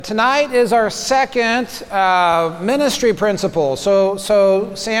Tonight is our second ministry principle.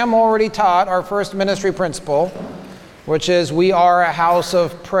 So Sam already taught our first ministry principle, which is we are a house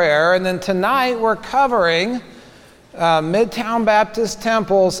of prayer. And then tonight we're covering Midtown Baptist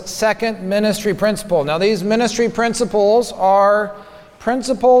Temple's second ministry principle. Now these ministry principles are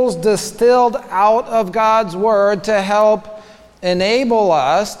principles distilled out of God's Word to help enable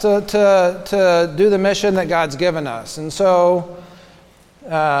us to do the mission that God's given us. And so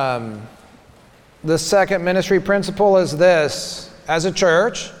the second ministry principle is this: as a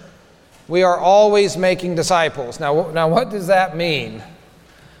church, we are always making disciples. Now what does that mean?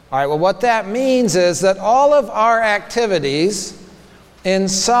 All right, well, what that means is that all of our activities, in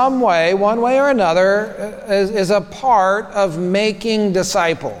some way, one way or another, is a part of making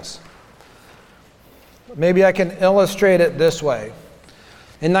disciples. Maybe I can illustrate it this way.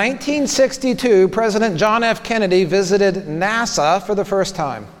 In 1962, President John F. Kennedy visited NASA for the first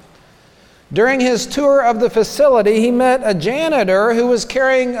time. During his tour of the facility, he met a janitor who was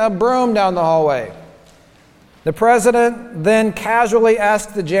carrying a broom down the hallway. The president then casually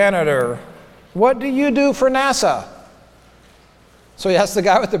asked the janitor, "What do you do for NASA?" So he asked the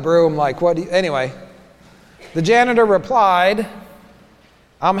guy with the broom, anyway. The janitor replied,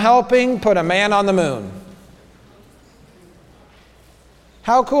 "I'm helping put a man on the moon."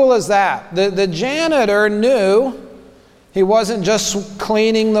 How cool is that? The janitor knew he wasn't just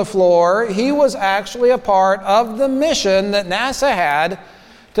cleaning the floor. He was actually a part of the mission that NASA had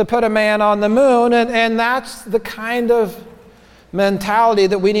to put a man on the moon. And that's the kind of mentality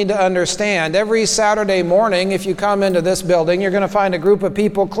that we need to understand. Every Saturday morning, if you come into this building, you're going to find a group of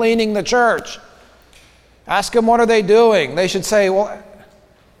people cleaning the church. Ask them, what are they doing? They should say, well,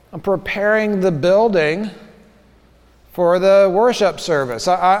 I'm preparing the building for the worship service.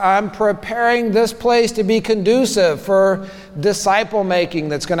 I'm preparing this place to be conducive for disciple making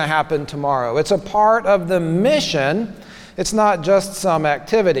that's going to happen tomorrow. It's a part of the mission. It's not just some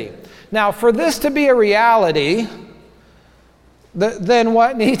activity. Now, for this to be a reality, then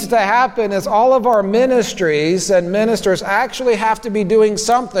what needs to happen is all of our ministries and ministers actually have to be doing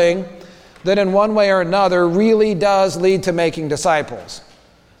something that in one way or another really does lead to making disciples.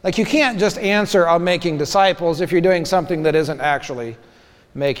 Like, you can't just answer, "I'm making disciples," if you're doing something that isn't actually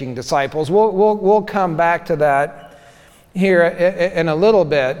making disciples. We'll come back to that here in a little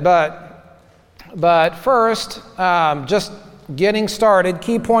bit. But first, just getting started,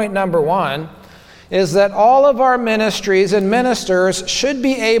 key point number one is that all of our ministries and ministers should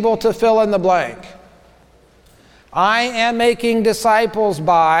be able to fill in the blank. I am making disciples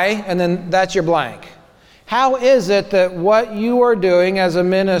by, and then that's your blank. How is it that what you are doing as a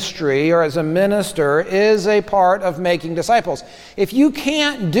ministry or as a minister is a part of making disciples? If you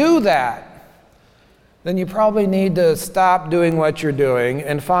can't do that, then you probably need to stop doing what you're doing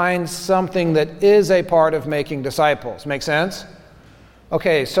and find something that is a part of making disciples. Make sense?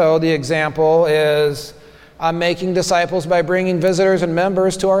 Okay, so the example is, I'm making disciples by bringing visitors and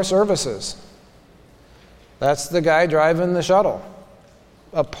members to our services. That's the guy driving the shuttle.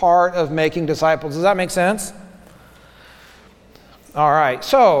 A part of making disciples. Does that make sense? All right.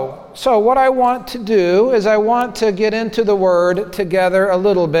 So what I want to do is I want to get into the Word together a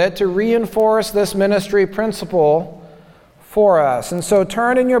little bit to reinforce this ministry principle for us. And so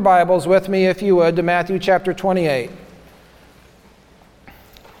turn in your Bibles with me, if you would, to Matthew chapter 28.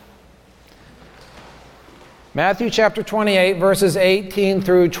 Matthew chapter 28, verses 18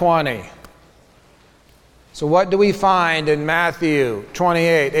 through 20. So what do we find in Matthew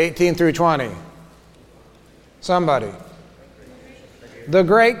 28, 18 through 20? Somebody. The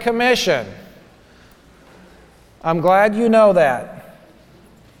Great Commission. I'm glad you know that.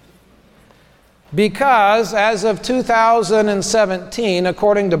 Because as of 2017,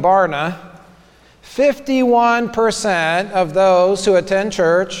 according to Barna, 51% of those who attend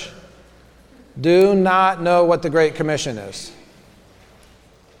church do not know what the Great Commission is.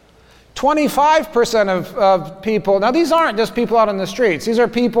 25% of people, now these aren't just people out on the streets, these are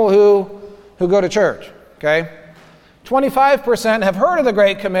people who go to church, okay? 25% have heard of the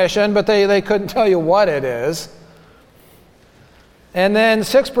Great Commission, but they couldn't tell you what it is. And then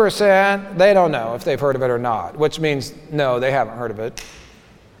 6%, they don't know if they've heard of it or not, which means no, they haven't heard of it.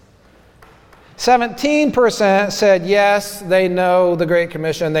 17% said yes, they know the Great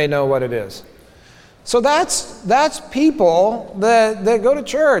Commission, they know what it is. So that's people that go to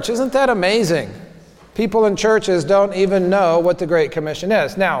church. Isn't that amazing? People in churches don't even know what the Great Commission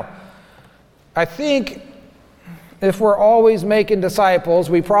is. Now, I think if we're always making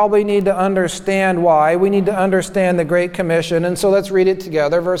disciples, we probably need to understand why. We need to understand the Great Commission. And so let's read it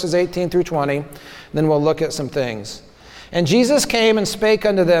together, verses 18 through 20. Then we'll look at some things. And Jesus came and spake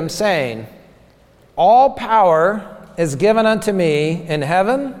unto them, saying, All power is given unto me in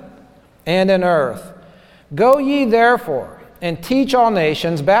heaven and in earth. Go ye therefore, and teach all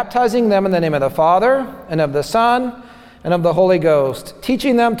nations, baptizing them in the name of the Father, and of the Son, and of the Holy Ghost,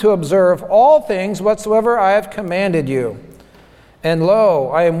 teaching them to observe all things whatsoever I have commanded you. And lo,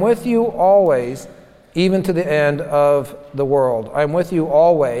 I am with you always, even to the end of the world. I am with you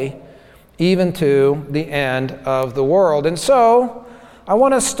always, even to the end of the world. And so, I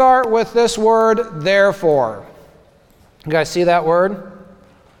want to start with this word, therefore. You guys see that word?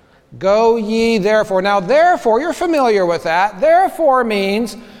 Go ye therefore. Now, therefore, you're familiar with that. Therefore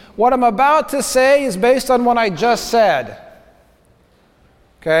means what I'm about to say is based on what I just said.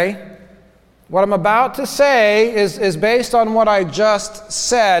 Okay? What I'm about to say is based on what I just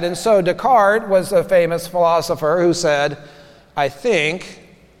said. And so Descartes was a famous philosopher who said, I think,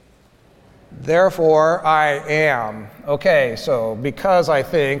 therefore I am. Okay, so because I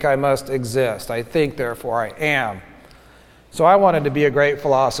think, I must exist. I think, therefore I am. So I wanted to be a great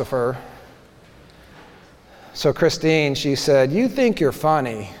philosopher. So Christine, she said, you think you're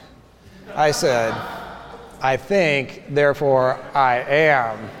funny. I said, I think, therefore I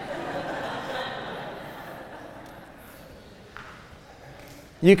am.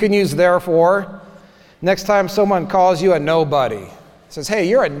 You can use therefore. Next time someone calls you a nobody, says, hey,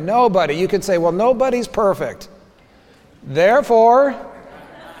 you're a nobody, you could say, well, nobody's perfect. Therefore,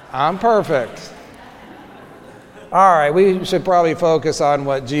 I'm perfect. All right, we should probably focus on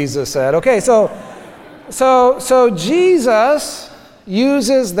what Jesus said. Okay, so Jesus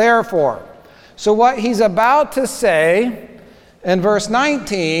uses therefore. So what he's about to say in verse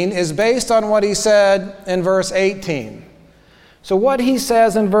 19 is based on what he said in verse 18. So what he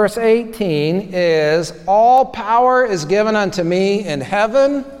says in verse 18 is, all power is given unto me in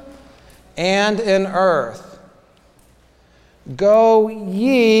heaven and in earth. Go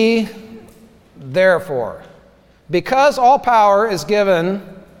ye therefore. Because all power is given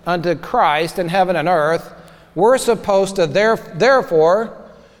unto Christ in heaven and earth, we're supposed to, therefore,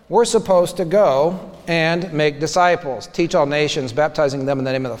 we're supposed to go and make disciples. Teach all nations, baptizing them in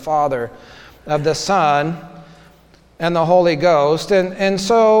the name of the Father, of the Son, and the Holy Ghost. And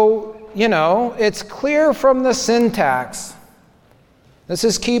so, it's clear from the syntax. This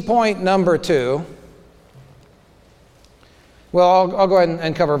is key point number 2. Well, I'll go ahead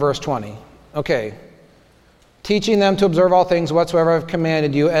and cover verse 20. Okay. Teaching them to observe all things whatsoever I have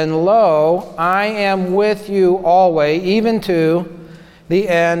commanded you. And lo, I am with you always, even to the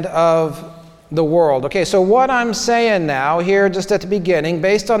end of the world. Okay, so what I'm saying now here, just at the beginning,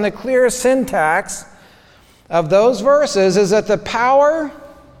 based on the clear syntax of those verses, is that the power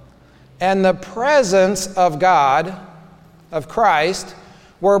and the presence of God, of Christ,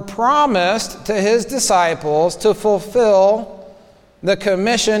 were promised to his disciples to fulfill the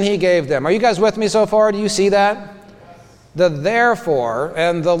commission he gave them. Are you guys with me so far? Do you see that? The therefore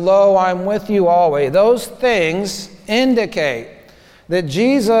and the lo, I'm with you always. Those things indicate that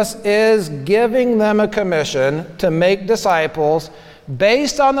Jesus is giving them a commission to make disciples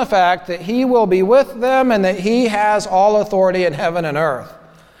based on the fact that he will be with them and that he has all authority in heaven and earth.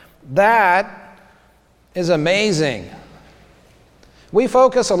 That is amazing. We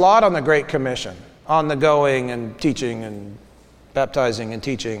focus a lot on the Great Commission, on the going and teaching and baptizing and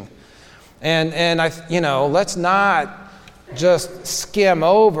teaching. And let's not just skim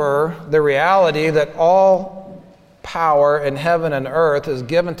over the reality that all power in heaven and earth is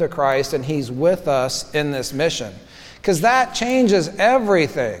given to Christ and he's with us in this mission. Because that changes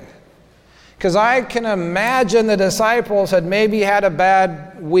everything. Because I can imagine the disciples had maybe had a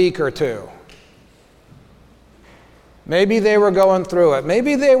bad week or two. Maybe they were going through it.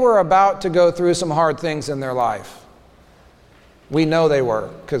 Maybe they were about to go through some hard things in their life. We know they were,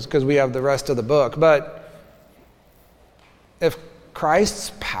 because we have the rest of the book. But if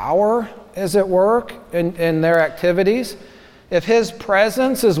Christ's power is at work in their activities, if his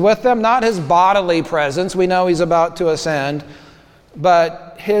presence is with them, not his bodily presence, we know he's about to ascend,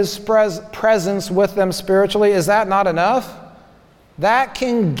 but his presence with them spiritually, is that not enough? That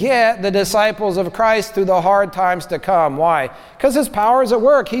can get the disciples of Christ through the hard times to come. Why? Because his power is at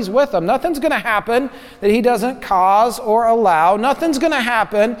work. He's with them. Nothing's going to happen that he doesn't cause or allow. Nothing's going to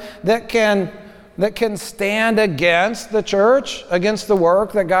happen that can stand against the church, against the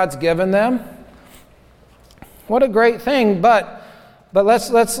work that God's given them. What a great thing. But let's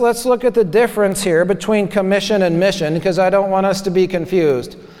look at the difference here between commission and mission, because I don't want us to be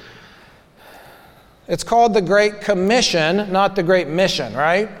confused. It's called the Great Commission, not the Great Mission,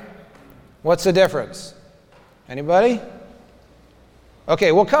 right? What's the difference? Anybody?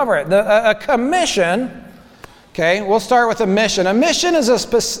 Okay, we'll cover it. A commission Okay, we'll start with a mission. A mission is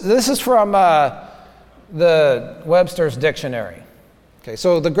this is from the Webster's Dictionary. Okay,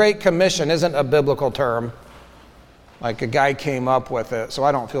 so the Great Commission isn't a biblical term. Like a guy came up with it, so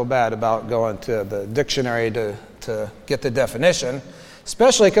I don't feel bad about going to the dictionary to get the definition,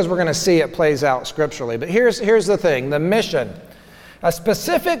 especially because we're going to see it plays out scripturally. But here's the thing, the mission. A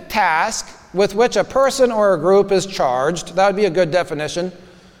specific task with which a person or a group is charged, that would be a good definition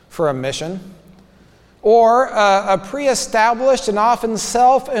for a mission. Or a pre-established and often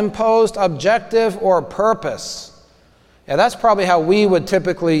self-imposed objective or purpose. Yeah, that's probably how we would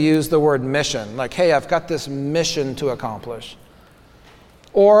typically use the word mission. Like, hey, I've got this mission to accomplish.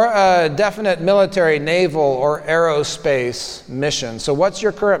 Or a definite military, naval, or aerospace mission. So what's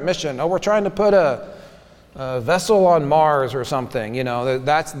your current mission? Oh, we're trying to put a vessel on Mars or something. You know,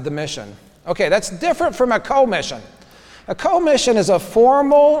 that's the mission. Okay, that's different from a commission. A commission is a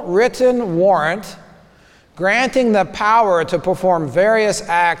formal written warrant granting the power to perform various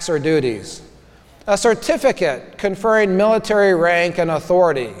acts or duties. A certificate conferring military rank and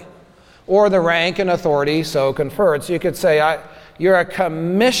authority, or the rank and authority so conferred. So you could say, you're a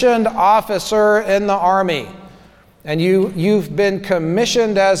commissioned officer in the Army, and you've been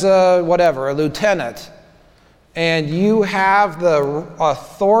commissioned as a lieutenant, and you have the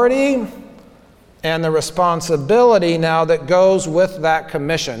authority and the responsibility now that goes with that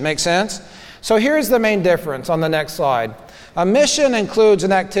commission. Make sense? So here's the main difference on the next slide. A mission includes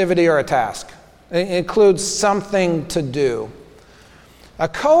an activity or a task. It includes something to do. A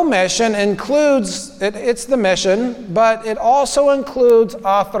commission includes, it's the mission, but it also includes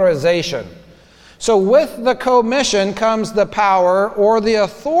authorization. So with the commission comes the power or the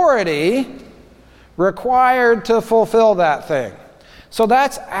authority required to fulfill that thing. So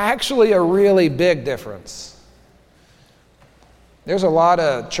that's actually a really big difference. There's a lot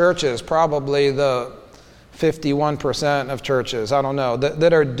of churches, probably the 51% of churches, I don't know,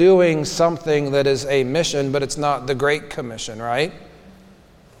 that are doing something that is a mission, but it's not the Great Commission, right?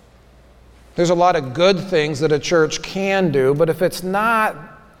 There's a lot of good things that a church can do, but if it's not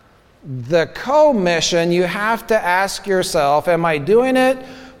the commission, you have to ask yourself, am I doing it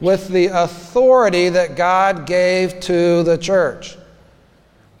with the authority that God gave to the church?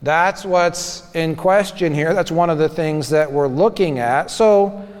 That's what's in question here. That's one of the things that we're looking at.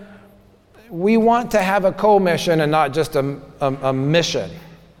 So we want to have a commission and not just a mission.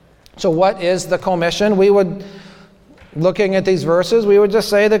 So what is the commission? Looking at these verses, we would just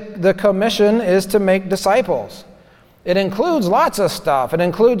say that the commission is to make disciples. It includes lots of stuff. It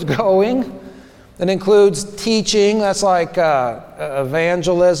includes going. It includes teaching. That's like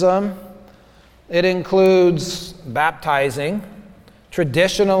evangelism. It includes baptizing.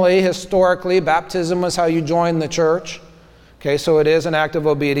 Traditionally, historically, baptism was how you joined the church. Okay, so it is an act of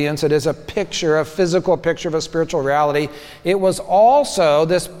obedience. It is a physical picture of a spiritual reality. It was also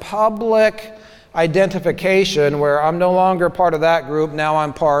this public identification where I'm no longer part of that group, now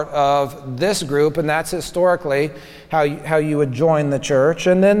I'm part of this group, and that's historically how you would join the church.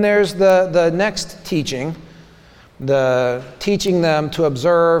 And then there's the next teaching, the teaching them to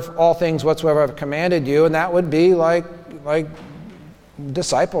observe all things whatsoever I've commanded you, and that would be like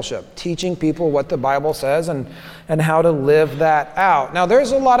discipleship, teaching people what the Bible says and how to live that out. Now,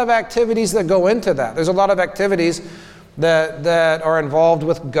 there's a lot of activities that go into that. There's a lot of activities that are involved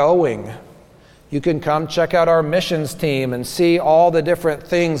with going. You can come check out our missions team and see all the different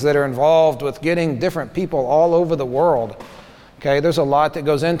things that are involved with getting different people all over the world. Okay, there's a lot that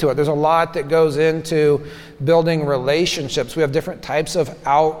goes into it. There's a lot that goes into building relationships. We have different types of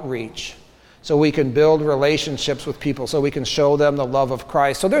outreach. So we can build relationships with people, so we can show them the love of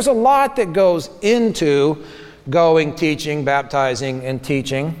Christ. So there's a lot that goes into going, teaching, baptizing, and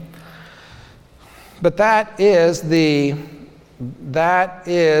teaching. But that is the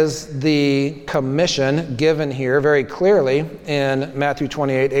commission given here very clearly in Matthew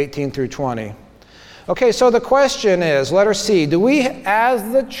 28, 18 through 20. Okay, so the question is, letter C, do we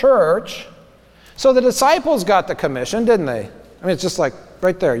as the church, so the disciples got the commission, didn't they? I mean, it's just like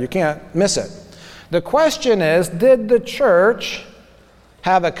right there, you can't miss it. The question is, did the church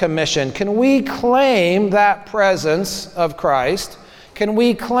have a commission? Can we claim that presence of Christ? Can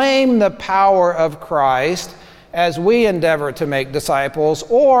we claim the power of Christ as we endeavor to make disciples?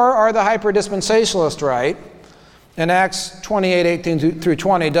 Or are the hyper-dispensationalists right? And Acts 28, 18 through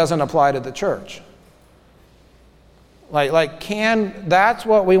 20 doesn't apply to the church. That's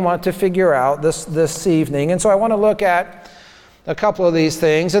what we want to figure out this evening. And so I want to look at a couple of these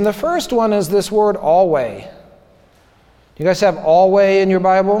things. And the first one is this word always. You guys have always in your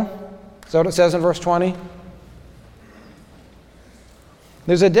Bible? Is that what it says in verse 20?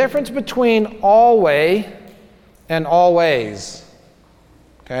 There's a difference between always and always.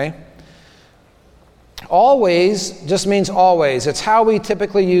 Okay? Always just means always. It's how we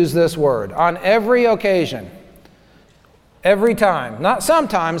typically use this word. On every occasion. Every time. Not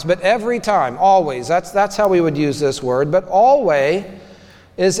sometimes, but every time. Always. That's how we would use this word. But always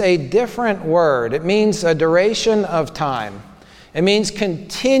is a different word. It means a duration of time. It means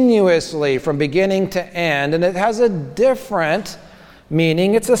continuously from beginning to end. And it has a different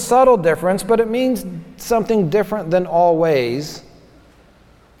meaning. It's a subtle difference, but it means something different than always.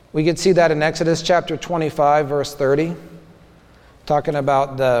 We could see that in Exodus chapter 25, verse 30. Talking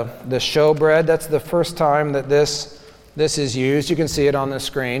about the showbread. That's the first time that this is used. You can see it on the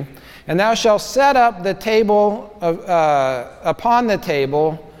screen. And thou shalt set up the table upon the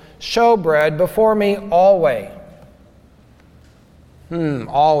table showbread before me always.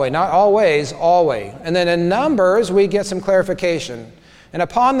 Always, not always, always. And then in Numbers we get some clarification. And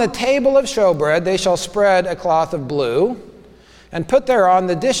upon the table of showbread they shall spread a cloth of blue, and put thereon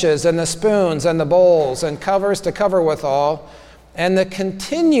the dishes and the spoons and the bowls and covers to cover withal, and the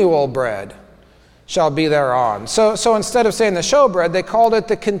continual bread shall be thereon. So instead of saying the showbread, they called it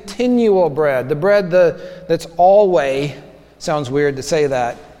the continual bread. The bread that's always, sounds weird to say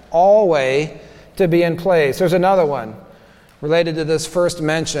that, always to be in place. There's another one related to this first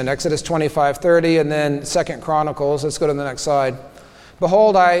mention, Exodus 25:30, and then 2 Chronicles. Let's go to the next slide.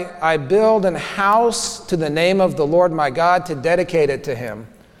 Behold, I build an house to the name of the Lord my God to dedicate it to him,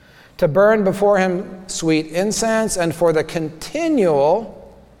 to burn before him sweet incense, and for the continual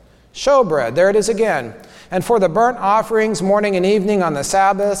showbread. There it is again. And for the burnt offerings morning and evening on the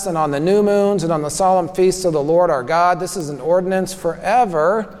Sabbaths and on the new moons and on the solemn feasts of the Lord our God. This is an ordinance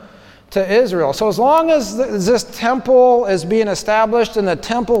forever to Israel. So as long as this temple is being established and the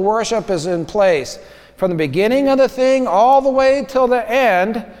temple worship is in place, from the beginning of the thing all the way till the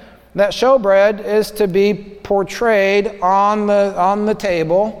end, that showbread is to be portrayed on the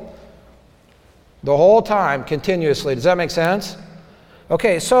table the whole time, continuously. Does that make sense?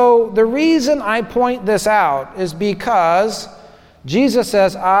 Okay, so the reason I point this out is because Jesus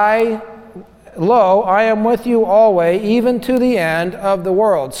says, Lo, I am with you always, even to the end of the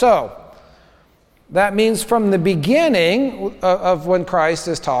world. So, that means from the beginning of when Christ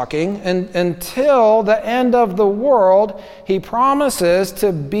is talking and until the end of the world, he promises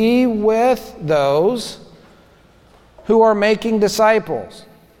to be with those who are making disciples.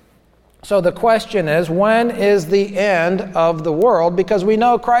 So the question is, when is the end of the world? Because we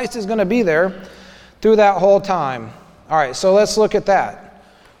know Christ is going to be there through that whole time. All right, so let's look at that.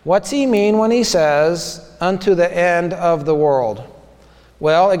 What's he mean when he says, unto the end of the world?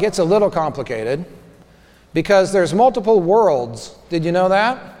 Well, it gets a little complicated, because there's multiple worlds. Did you know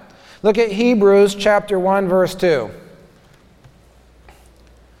that? Look at Hebrews chapter 1, verse 2.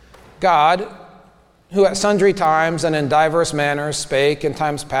 God, who at sundry times and in diverse manners spake in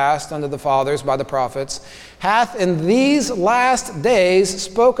times past unto the fathers by the prophets, hath in these last days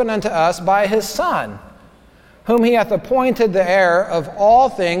spoken unto us by his Son, whom he hath appointed the heir of all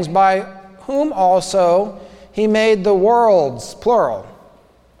things, by whom also he made the worlds, plural.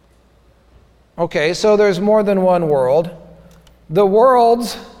 Okay, so there's more than one world. The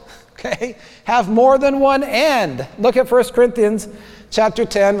worlds, okay, have more than one end. Look at 1 Corinthians chapter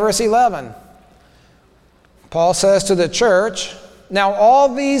 10, verse 11. Paul says to the church, now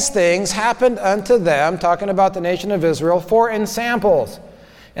all these things happened unto them, talking about the nation of Israel, for in samples.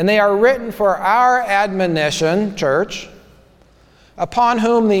 And they are written for our admonition, church, upon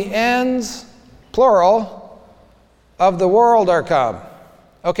whom the ends, plural, of the world are come.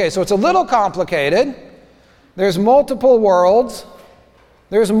 Okay, so it's a little complicated. There's multiple worlds.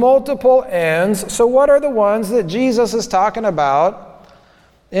 There's multiple ends. So what are the ones that Jesus is talking about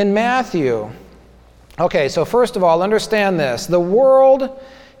in Matthew? Okay, so first of all, understand this. The world,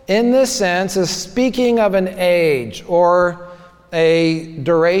 in this sense, is speaking of an age or a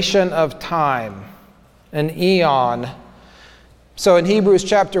duration of time, an eon. So in Hebrews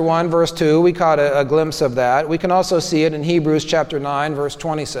chapter 1, verse 2, we caught a glimpse of that. We can also see it in Hebrews chapter 9, verse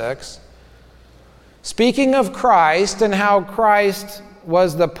 26. Speaking of Christ and how Christ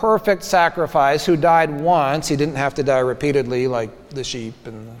was the perfect sacrifice who died once. He didn't have to die repeatedly like the sheep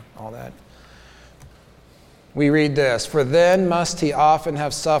and all that. We read this, for then must he often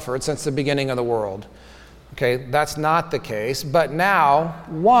have suffered since the beginning of the world. Okay, that's not the case. But now,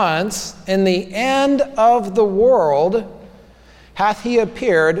 once in the end of the world, hath he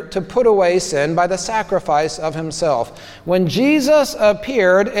appeared to put away sin by the sacrifice of himself. When Jesus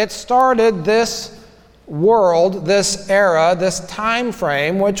appeared, it started this world, this era, this time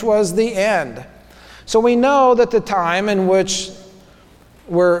frame, which was the end. So we know that the time in which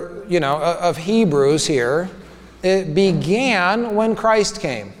we're, of Hebrews here, It began when Christ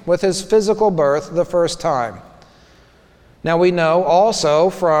came, with his physical birth the first time. Now we know also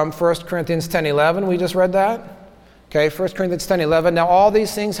from 1 Corinthians 10:11, we just read that. Okay, 1 Corinthians 10:11, now all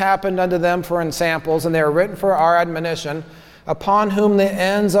these things happened unto them for ensamples, and they are written for our admonition, upon whom the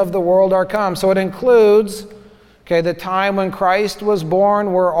ends of the world are come. So it includes, the time when Christ was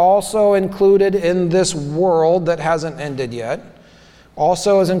born. We're also included in this world that hasn't ended yet.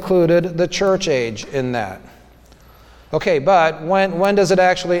 Also is included the church age in that. Okay, but when does it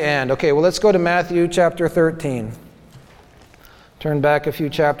actually end? Okay, well, let's go to Matthew chapter 13. Turn back a few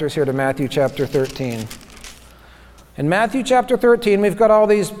chapters here to Matthew chapter 13. In Matthew chapter 13, we've got all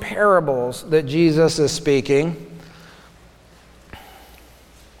these parables that Jesus is speaking.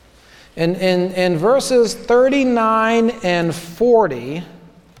 In verses 39 and 40,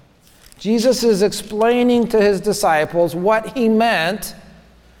 Jesus is explaining to his disciples what he meant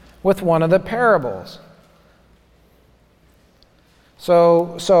with one of the parables.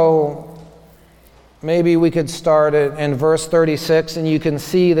 So maybe we could start in verse 36, and you can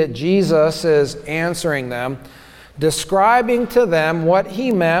see that Jesus is answering them, describing to them what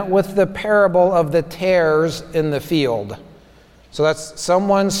he meant with the parable of the tares in the field. So that's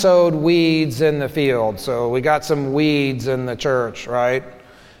someone sowed weeds in the field. So we got some weeds in the church, right?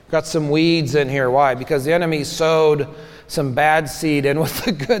 Got some weeds in here. Why? Because the enemy sowed some bad seed in with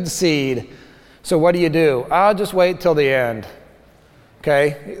the good seed. So what do? I'll just wait till the end.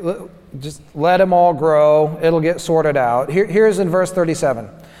 Okay? Just let them all grow. It'll get sorted out. Here's in verse 37.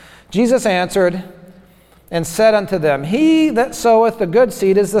 Jesus answered and said unto them, He that soweth the good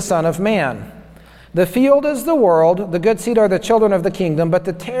seed is the Son of Man. The field is the world, the good seed are the children of the kingdom, but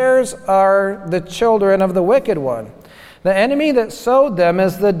the tares are the children of the wicked one. The enemy that sowed them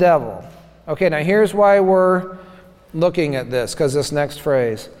is the devil. Okay, now here's why we're looking at this, because this next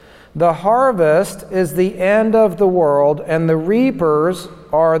phrase. The harvest is the end of the world, and the reapers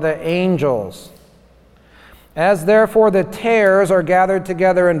are the angels. As therefore the tares are gathered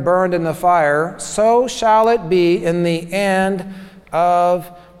together and burned in the fire, so shall it be in the end of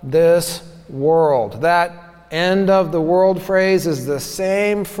this world. That end of the world phrase is the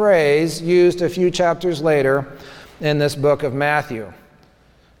same phrase used a few chapters later in this book of Matthew.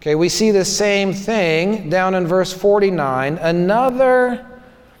 Okay, we see the same thing down in verse 49. Another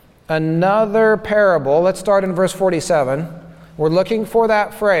parable. Let's start in verse 47. We're looking for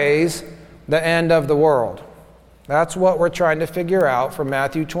that phrase, the end of the world. That's what we're trying to figure out from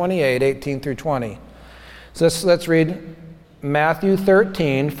Matthew 28, 18 through 20. So let's read Matthew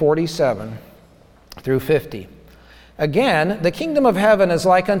 13, 47 through 50. Again, the kingdom of heaven is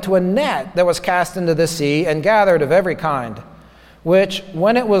like unto a net that was cast into the sea and gathered of every kind, which,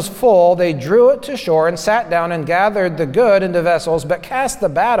 when it was full, they drew it to shore and sat down and gathered the good into vessels, but cast the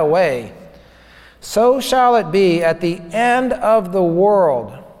bad away. So shall it be at the end of the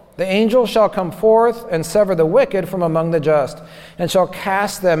world. The angel shall come forth and sever the wicked from among the just, and shall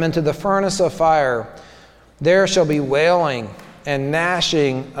cast them into the furnace of fire. There shall be wailing and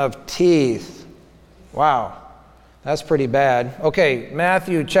gnashing of teeth. Wow, that's pretty bad. Okay,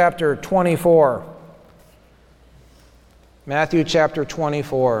 Matthew chapter 24. Matthew chapter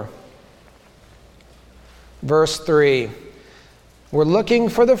 24, verse 3. We're looking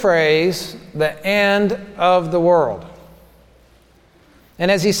for the phrase, the end of the world. And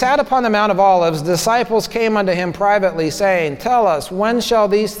as he sat upon the Mount of Olives, the disciples came unto him privately, saying, Tell us, when shall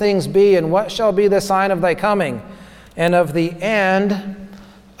these things be, and what shall be the sign of thy coming, and of the end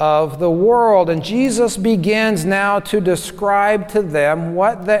of the world? And Jesus begins now to describe to them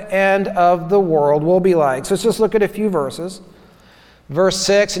what the end of the world will be like. So let's just look at a few verses. Verse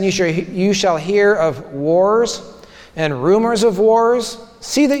 6, And you shall hear of wars and rumors of wars.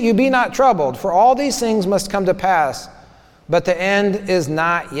 See that you be not troubled, for all these things must come to pass, but the end is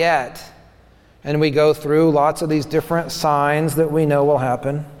not yet. And we go through lots of these different signs that we know will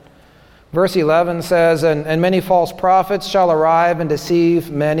happen. Verse 11 says, And many false prophets shall arrive and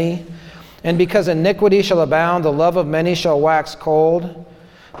deceive many. And because iniquity shall abound, the love of many shall wax cold.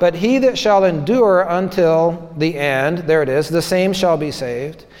 But he that shall endure until the end, there it is, the same shall be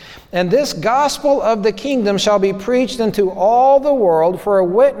saved. And this gospel of the kingdom shall be preached into all the world for a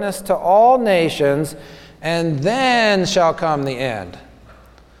witness to all nations, and then shall come the end.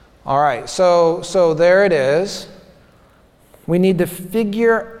 All right, so there it is. We need to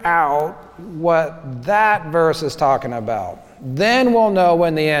figure out what that verse is talking about. Then we'll know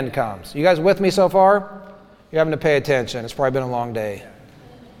when the end comes. You guys with me so far? You're having to pay attention. It's probably been a long day.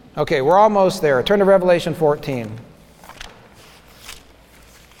 Okay, we're almost there. Turn to Revelation 14.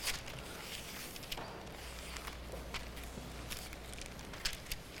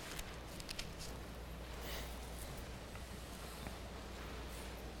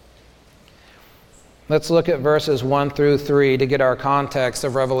 Let's look at verses 1 through 3 to get our context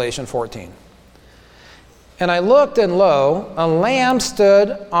of Revelation 14. And I looked, and lo, a Lamb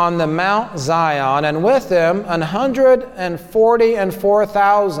stood on the Mount Zion, and with him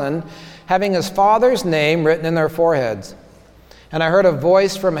 144,000, having his Father's name written in their foreheads. And I heard a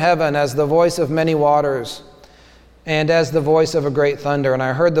voice from heaven as the voice of many waters, and as the voice of a great thunder. And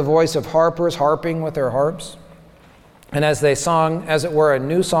I heard the voice of harpers harping with their harps. And as they sung, as it were, a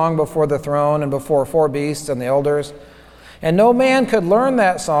new song before the throne and before four beasts and the elders. And no man could learn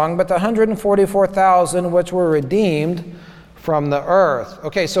that song but the 144,000 which were redeemed from the earth.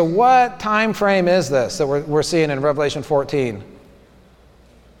 Okay, so what time frame is this that we're seeing in Revelation 14?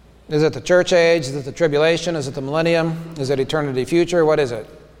 Is it the church age? Is it the tribulation? Is it the millennium? Is it eternity future? What is it?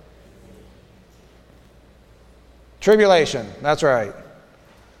 Tribulation. That's right.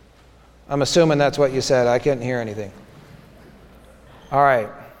 I'm assuming that's what you said. I couldn't hear anything. All right.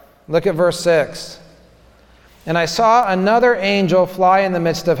 Look at verse 6. And I saw another angel fly in the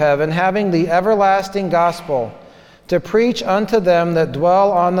midst of heaven, having the everlasting gospel, to preach unto them that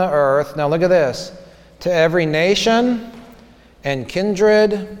dwell on the earth. Now look at this. To every nation and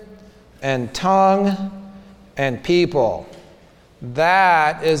kindred and tongue and people.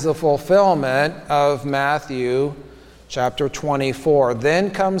 That is the fulfillment of Matthew chapter 24.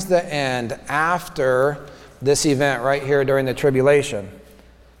 Then comes the end after this event right here during the tribulation.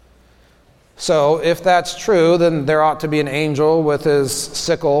 So if that's true, then there ought to be an angel with his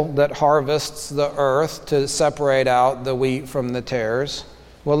sickle that harvests the earth to separate out the wheat from the tares.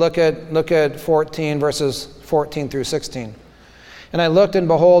 Well, look at 14, verses 14 through 16. And I looked, and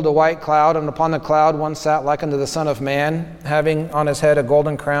behold, a white cloud, and upon the cloud one sat like unto the Son of Man, having on his head a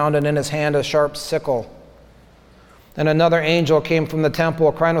golden crown, and in his hand a sharp sickle. And another angel came from the temple,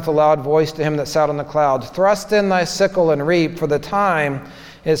 crying with a loud voice to him that sat on the cloud, Thrust in thy sickle and reap, for the time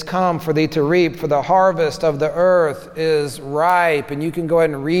is come for thee to reap, for the harvest of the earth is ripe. And you can go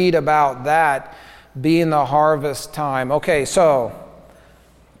ahead and read about that being the harvest time. Okay, so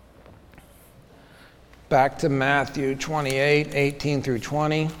back to Matthew 28, 18 through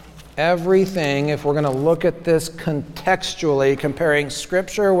 20. Everything, if we're going to look at this contextually, comparing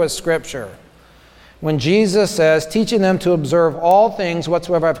Scripture with Scripture, when Jesus says, teaching them to observe all things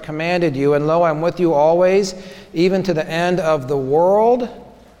whatsoever I've commanded you, and lo, I'm with you always, even to the end of the world,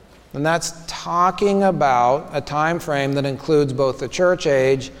 then that's talking about a time frame that includes both the church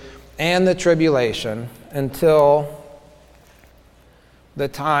age and the tribulation until the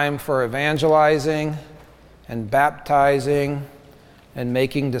time for evangelizing and baptizing and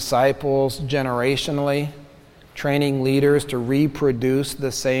making disciples generationally, training leaders to reproduce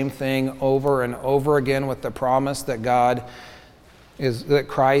the same thing over and over again with the promise that that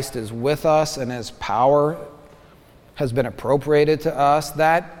Christ is with us and his power has been appropriated to us.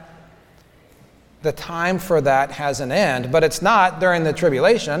 That the time for that has an end, but it's not during the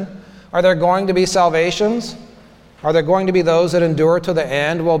tribulation. Are there going to be salvations? Are there going to be those that endure to the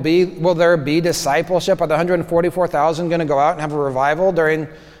end? Will there be discipleship? Are the 144,000 going to go out and have a revival during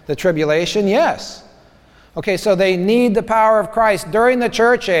the tribulation? Yes. Okay, so they need the power of Christ. During the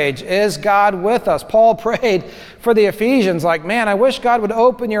church age, is God with us? Paul prayed for the Ephesians, like, man, I wish God would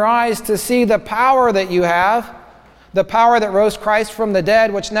open your eyes to see the power that you have, the power that rose Christ from the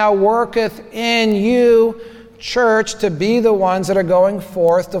dead, which now worketh in you, church, to be the ones that are going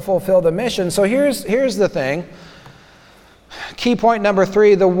forth to fulfill the mission. So here's the thing. Key point number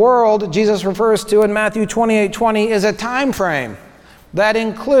 3, the world Jesus refers to in Matthew 28:20 is a time frame that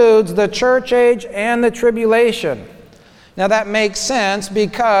includes the church age and the tribulation. Now that makes sense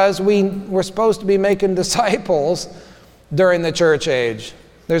because we're supposed to be making disciples during the church age.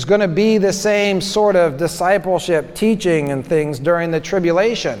 There's going to be the same sort of discipleship, teaching and things during the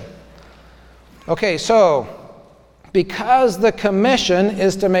tribulation. Okay, so because the commission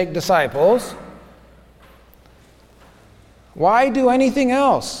is to make disciples, why do anything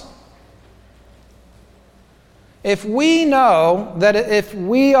else? If we know that if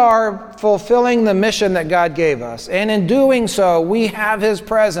we are fulfilling the mission that God gave us, and in doing so we have his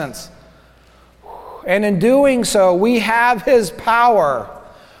presence, and in doing so we have his power,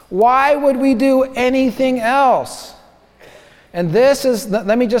 why would we do anything else? And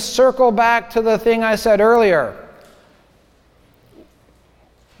let me just circle back to the thing I said earlier.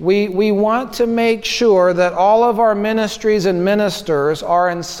 We want to make sure that all of our ministries and ministers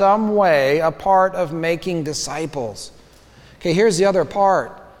are in some way a part of making disciples. Okay, here's the other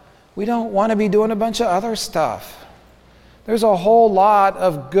part. We don't want to be doing a bunch of other stuff. There's a whole lot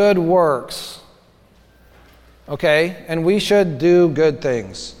of good works. Okay, and we should do good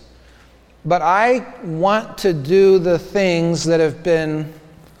things. But I want to do the things that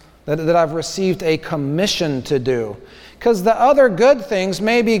that I've received a commission to do. Because the other good things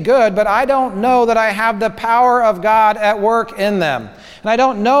may be good, but I don't know that I have the power of God at work in them. And I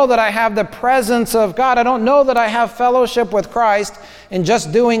don't know that I have the presence of God. I don't know that I have fellowship with Christ in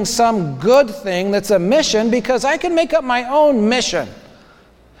just doing some good thing that's a mission, because I can make up my own mission.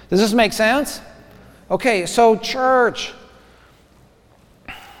 Does this make sense? Okay, so church,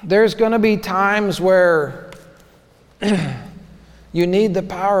 there's going to be times where you need the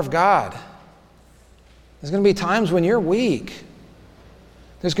power of God. There's going to be times when you're weak.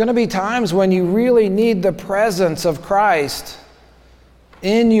 There's going to be times when you really need the presence of Christ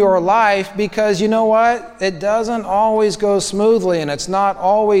in your life, because you know what? It doesn't always go smoothly, and it's not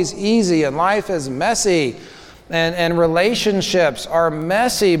always easy, and life is messy, and relationships are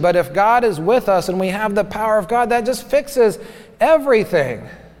messy. But if God is with us and we have the power of God, that just fixes everything.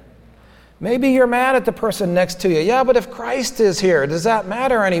 Maybe you're mad at the person next to you. Yeah, but if Christ is here, does that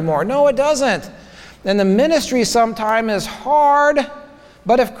matter anymore? No, it doesn't. And the ministry sometimes is hard,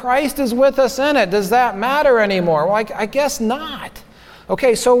 but if Christ is with us in it, does that matter anymore? Well, I guess not.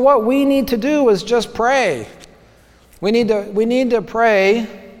 Okay, so what we need to do is just pray. We need to pray.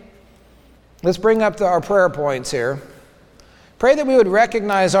 Let's bring up our prayer points here. Pray that we would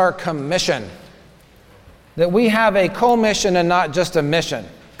recognize our commission, that we have a commission and not just a mission.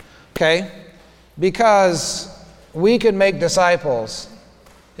 Okay? Because we can make disciples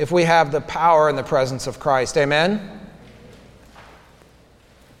if we have the power and the presence of Christ. Amen?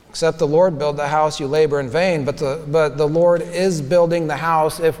 Except the Lord build the house, you labor in vain. But the Lord is building the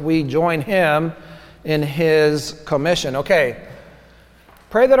house if we join Him in His commission. Okay.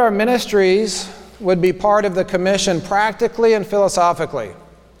 Pray that our ministries would be part of the commission practically and philosophically.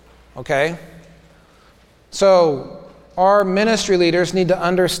 Okay? So our ministry leaders need to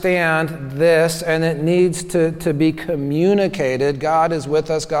understand this, and it needs to be communicated. God is with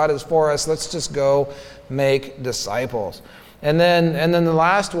us. God is for us. Let's just go make disciples. And then the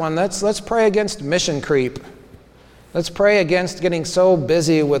last one, let's pray against mission creep. Let's pray against getting so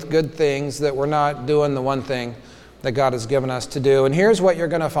busy with good things that we're not doing the one thing that God has given us to do. And here's what you're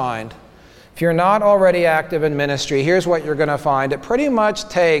going to find. If you're not already active in ministry, here's what you're going to find. It pretty much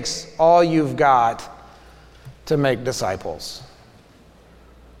takes all you've got to make disciples.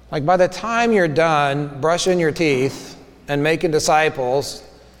 Like by the time you're done brushing your teeth and making disciples,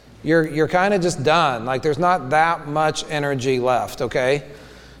 you're kind of just done. Like there's not that much energy left, okay?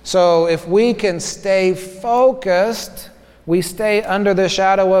 So if we can stay focused, we stay under the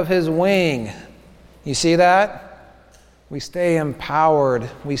shadow of His wing. You see that? We stay empowered.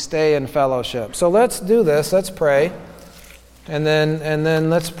 We stay in fellowship. So let's do this. Let's pray. And then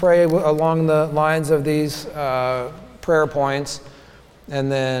let's pray along the lines of these prayer points.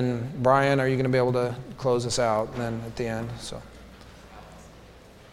 And then, Brian, are you going to be able to close us out then at the end? So.